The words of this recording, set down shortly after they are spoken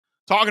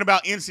talking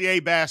about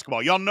NCAA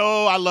basketball. Y'all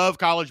know I love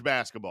college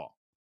basketball.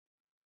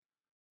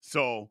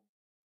 So,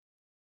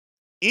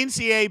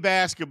 NCAA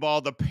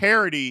basketball, the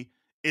parity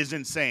is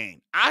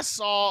insane. I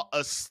saw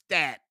a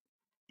stat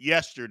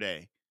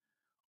yesterday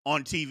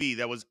on TV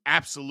that was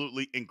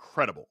absolutely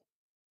incredible.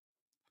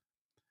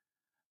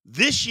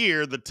 This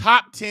year, the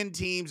top 10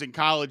 teams in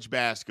college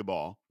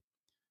basketball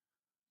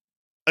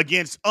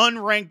against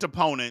unranked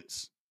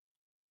opponents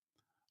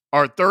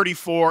are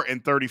 34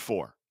 and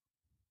 34.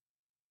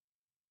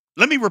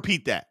 Let me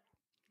repeat that.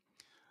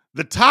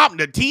 The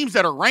teams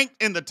that are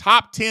ranked in the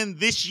top 10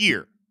 this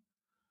year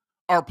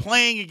are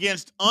playing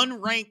against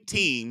unranked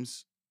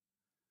teams.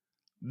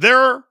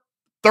 They're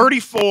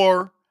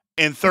 34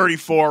 and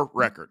 34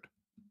 record.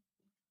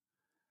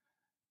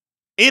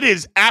 It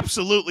is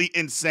absolutely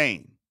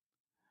insane.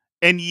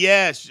 And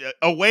yes,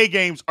 away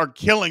games are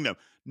killing them.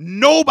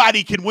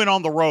 Nobody can win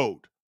on the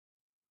road.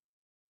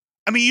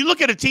 I mean, you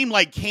look at a team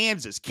like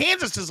Kansas.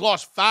 Kansas has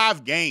lost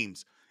 5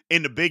 games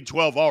in the Big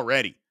 12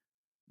 already.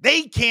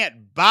 They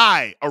can't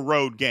buy a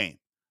road game.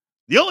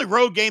 The only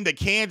road game that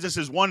Kansas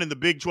has won in the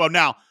Big 12.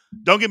 Now,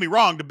 don't get me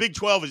wrong, the Big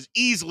 12 is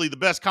easily the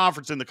best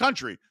conference in the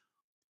country.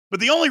 But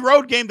the only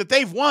road game that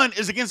they've won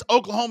is against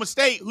Oklahoma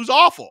State, who's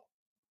awful.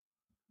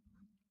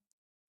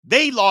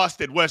 They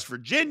lost at West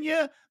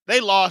Virginia. They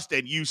lost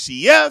at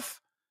UCF.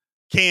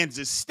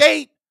 Kansas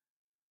State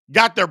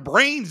got their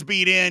brains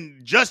beat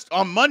in just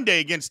on Monday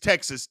against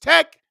Texas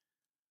Tech.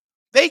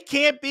 They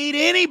can't beat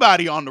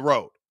anybody on the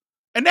road.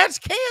 And that's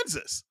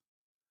Kansas.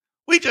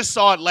 We just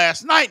saw it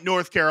last night.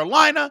 North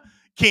Carolina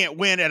can't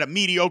win at a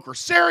mediocre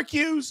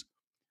Syracuse.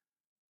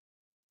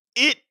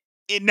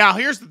 Now,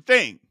 here's the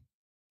thing.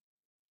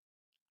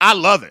 I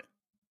love it.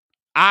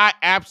 I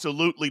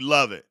absolutely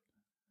love it.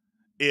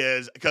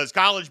 Is because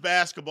college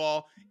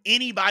basketball,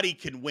 anybody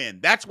can win.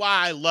 That's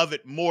why I love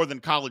it more than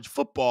college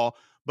football,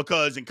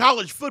 because in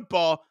college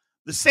football,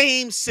 the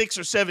same 6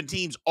 or 7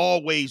 teams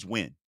always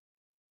win.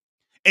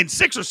 And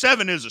 6 or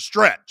 7 is a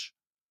stretch.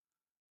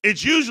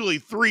 It's usually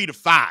 3 to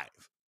 5.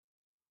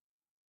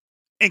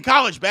 In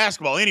college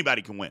basketball,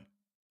 anybody can win.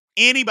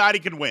 Anybody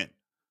can win.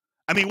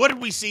 I mean, what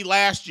did we see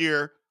last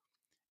year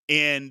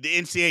in the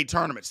NCAA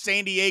tournament?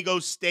 San Diego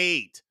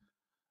State,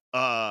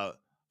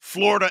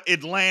 Florida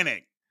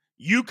Atlantic,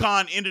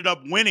 UConn ended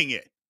up winning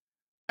it.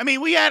 I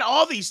mean, we had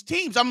all these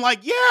teams. I'm like,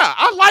 yeah,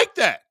 I like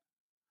that.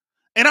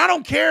 And I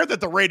don't care that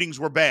the ratings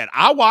were bad.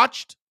 I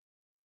watched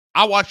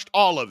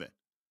all of it.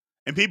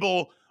 And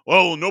people,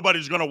 oh,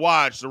 nobody's going to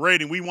watch the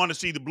rating. We want to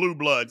see the blue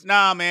bloods.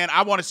 Nah, man,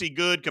 I want to see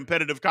good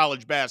competitive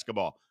college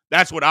basketball.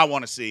 That's what I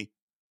want to see.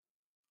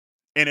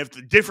 And if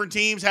the different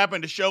teams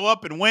happen to show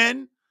up and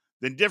win,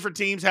 then different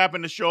teams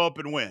happen to show up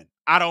and win.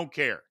 I don't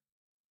care.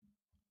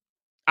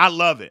 I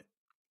love it.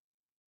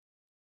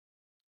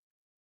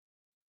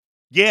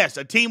 Yes,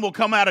 a team will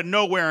come out of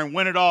nowhere and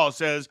win it all,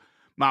 says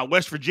my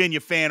West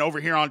Virginia fan over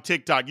here on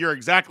TikTok. You're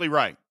exactly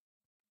right.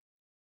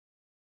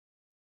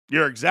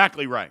 You're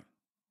exactly right.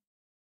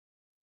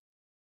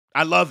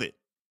 I love it.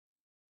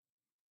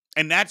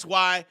 And that's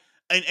why,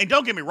 and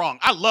don't get me wrong,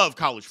 I love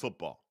college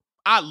football.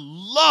 I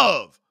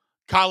love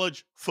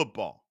college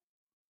football.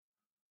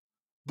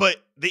 But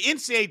the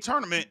NCAA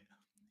tournament,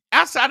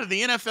 outside of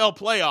the NFL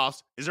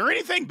playoffs, is there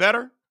anything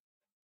better?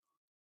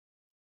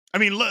 I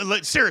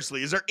mean,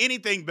 seriously, is there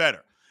anything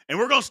better? And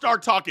we're going to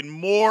start talking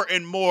more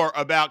and more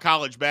about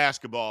college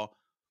basketball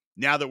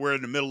now that we're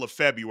in the middle of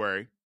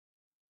February.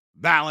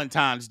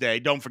 Valentine's Day.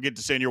 Don't forget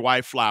to send your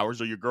wife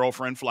flowers or your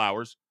girlfriend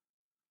flowers.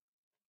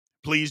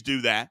 Please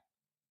do that.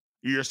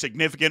 Your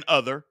significant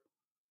other.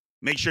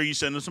 Make sure you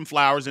send them some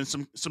flowers and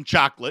some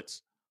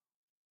chocolates.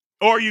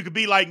 Or you could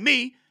be like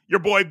me, your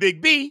boy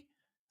Big B.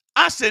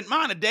 I sent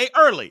mine a day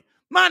early.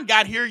 Mine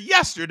got here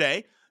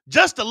yesterday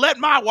just to let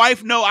my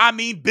wife know I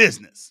mean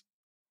business.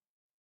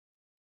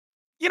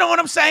 You know what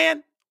I'm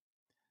saying?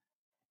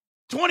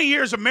 20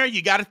 years of marriage,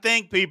 you got to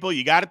think, people.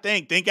 You got to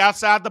think. Think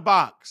outside the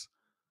box.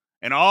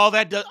 And all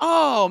that does,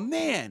 oh,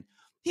 man,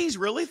 he's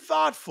really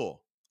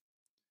thoughtful.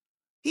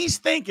 He's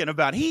thinking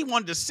about it. He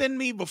wanted to send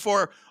me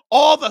before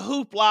all the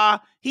hoopla.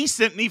 He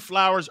sent me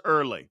flowers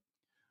early.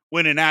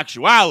 When in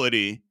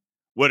actuality,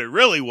 what it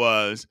really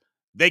was,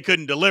 they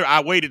couldn't deliver.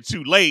 I waited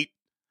too late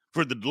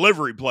for the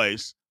delivery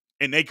place,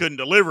 and they couldn't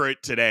deliver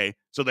it today,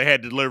 so they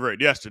had to deliver it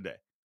yesterday.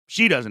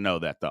 She doesn't know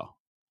that, though.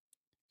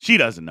 She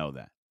doesn't know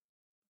that.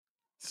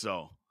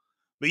 So,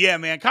 but yeah,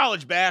 man,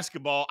 college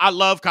basketball. I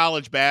love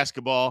college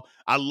basketball.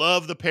 I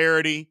love the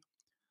parity.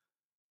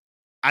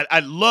 I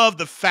love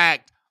the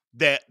fact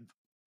that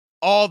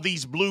all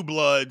these blue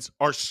bloods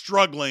are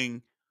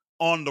struggling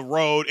on the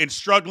road and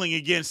struggling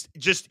against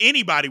just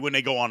anybody when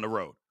they go on the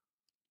road.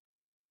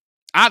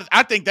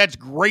 I think that's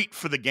great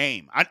for the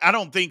game. I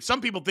don't think,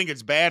 some people think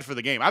it's bad for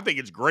the game. I think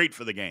it's great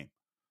for the game.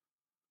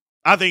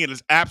 I think it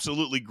is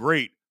absolutely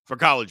great for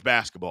college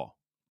basketball.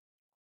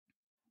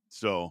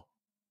 So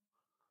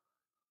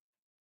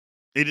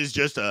it is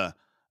just a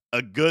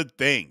good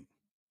thing.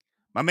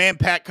 My man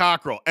Pat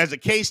Cockrell, as a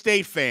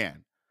K-State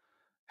fan,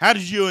 how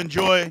did you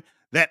enjoy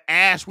that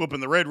ass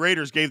whooping the Red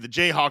Raiders gave the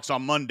Jayhawks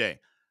on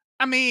Monday?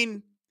 I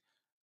mean,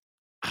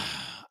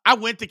 I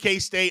went to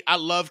K-State. I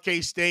love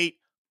K-State,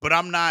 but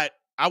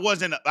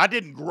I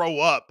didn't grow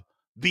up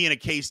being a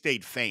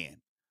K-State fan.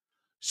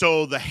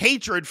 So the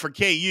hatred for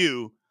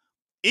KU,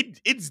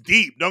 it's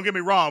deep. Don't get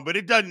me wrong, but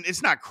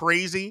it's not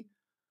crazy.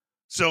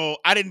 So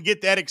I didn't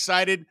get that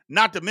excited.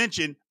 Not to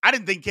mention, I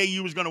didn't think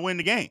KU was going to win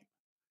the game.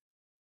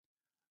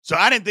 So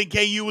I didn't think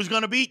KU was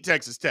going to beat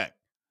Texas Tech.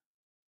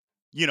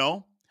 You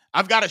know,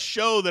 I've got a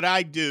show that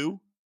I do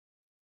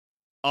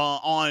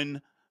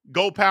on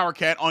Go Power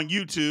Cat on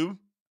YouTube.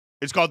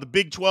 It's called the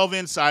Big 12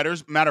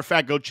 Insiders. Matter of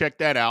fact, go check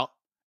that out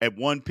at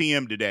 1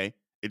 p.m. today.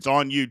 It's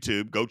on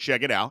YouTube. Go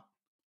check it out.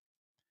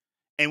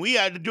 And we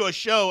had to do a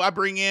show. I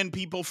bring in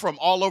people from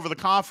all over the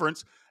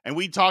conference, and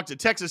we talked to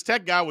Texas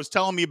Tech guy was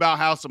telling me about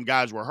how some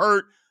guys were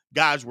hurt,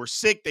 guys were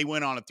sick. They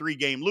went on a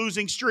 3-game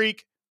losing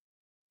streak.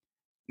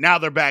 Now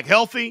they're back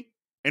healthy,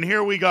 and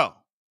here we go.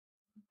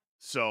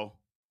 So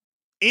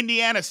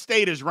Indiana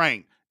State is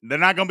ranked. They're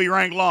not going to be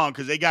ranked long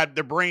because they got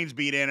their brains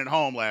beat in at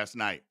home last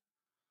night.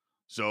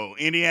 So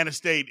Indiana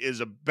State is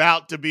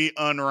about to be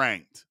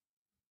unranked.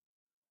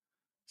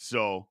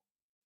 So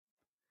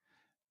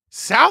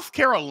South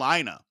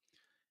Carolina.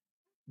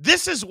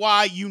 This is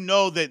why you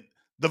know that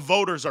the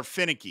voters are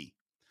finicky.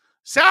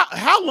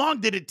 How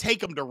long did it take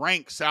them to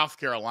rank South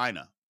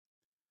Carolina?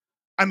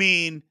 I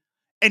mean,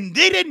 and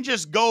they didn't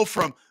just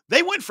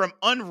they went from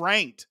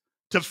unranked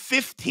to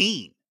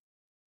 15.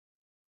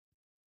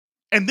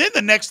 And then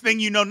the next thing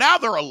you know, now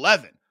they're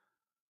 11.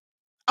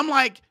 I'm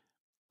like,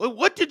 well,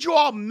 what did you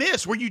all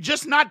miss? Were you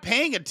just not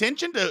paying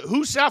attention to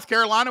who South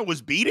Carolina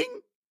was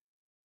beating?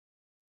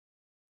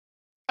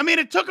 I mean,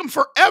 it took them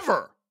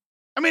forever.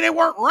 I mean, they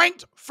weren't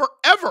ranked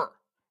forever.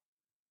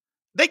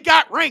 They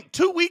got ranked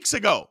 2 weeks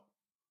ago.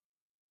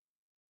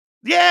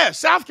 Yeah,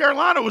 South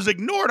Carolina was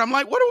ignored. I'm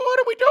like, what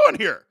are we doing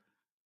here?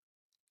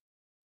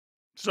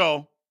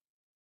 So,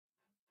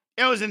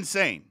 it was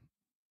insane.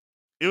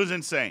 It was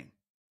insane.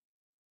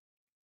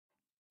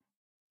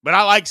 But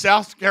I like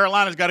South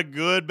Carolina's got a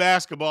good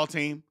basketball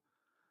team.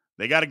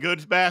 They got a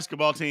good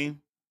basketball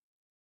team.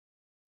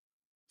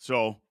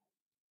 So,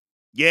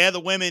 yeah, the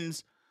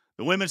women's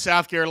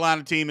South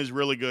Carolina team is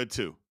really good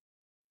too.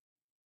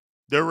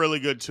 They're really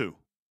good too.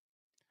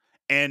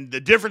 And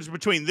the difference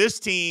between this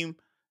team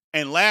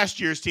and last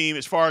year's team,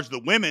 as far as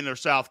the women of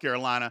South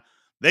Carolina,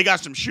 they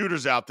got some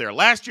shooters out there.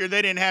 Last year,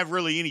 they didn't have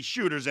really any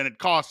shooters, and it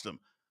cost them.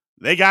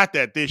 They got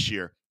that this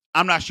year.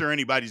 I'm not sure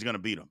anybody's going to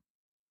beat them.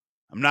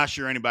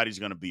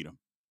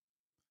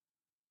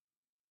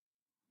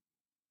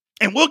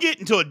 And we'll get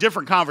into a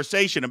different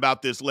conversation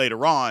about this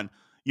later on,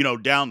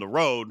 down the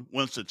road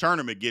once the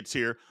tournament gets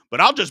here.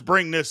 But I'll just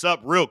bring this up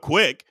real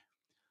quick.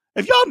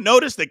 Have y'all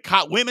noticed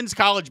that women's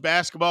college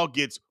basketball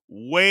gets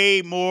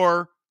way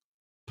more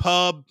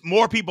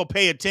people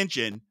pay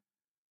attention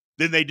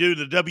than they do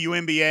the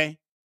WNBA?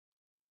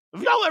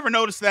 Have y'all ever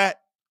noticed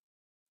that?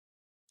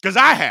 Because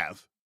I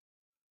have.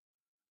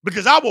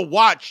 Because I will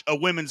watch a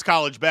women's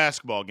college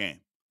basketball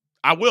game.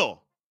 I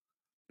will.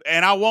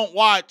 And I won't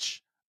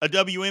watch a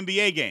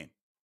WNBA game.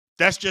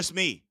 That's just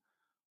me.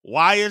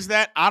 Why is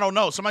that? I don't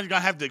know. Somebody's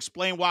going to have to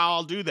explain why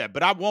I'll do that.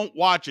 But I won't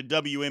watch a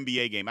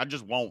WNBA game. I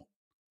just won't.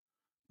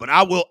 But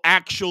I will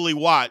actually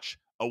watch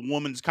a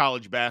women's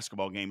college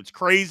basketball game. It's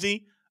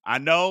crazy. I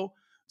know.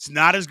 It's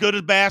not as good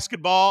as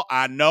basketball.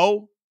 I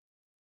know.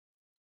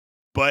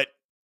 But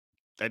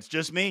that's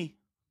just me.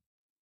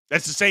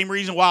 That's the same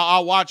reason why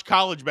I'll watch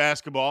college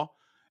basketball.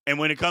 And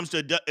when it comes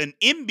to an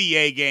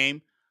NBA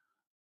game,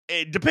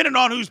 depending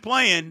on who's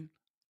playing,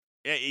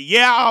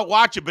 yeah, I'll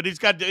watch it, but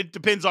it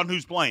depends on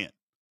who's playing.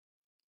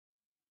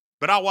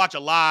 But I'll watch a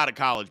lot of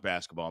college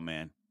basketball,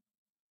 man.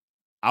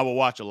 I will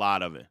watch a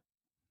lot of it.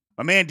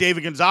 My man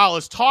David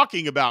Gonzalez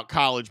talking about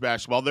college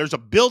basketball. There's a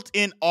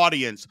built-in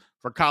audience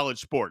for college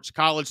sports,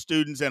 college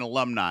students and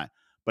alumni,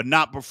 but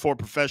not for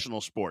professional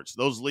sports.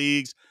 Those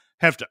leagues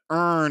have to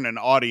earn an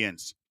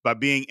audience by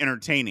being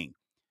entertaining.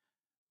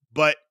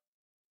 But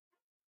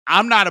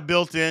I'm not a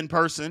built-in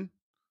person.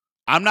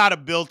 I'm not a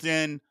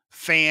built-in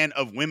fan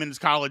of women's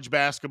college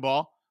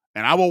basketball,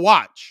 and I will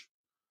watch.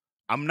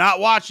 I'm not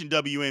watching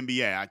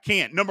WNBA. I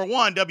can't. Number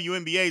one,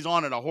 WNBA is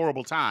on at a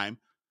horrible time.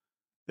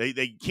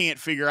 They can't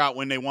figure out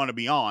when they want to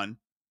be on.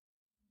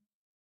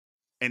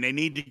 And they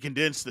need to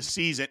condense the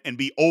season and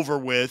be over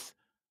with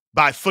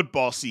by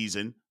football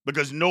season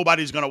because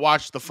nobody's going to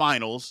watch the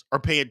finals or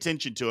pay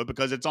attention to it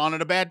because it's on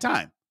at a bad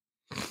time.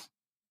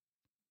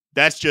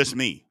 That's just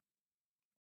me.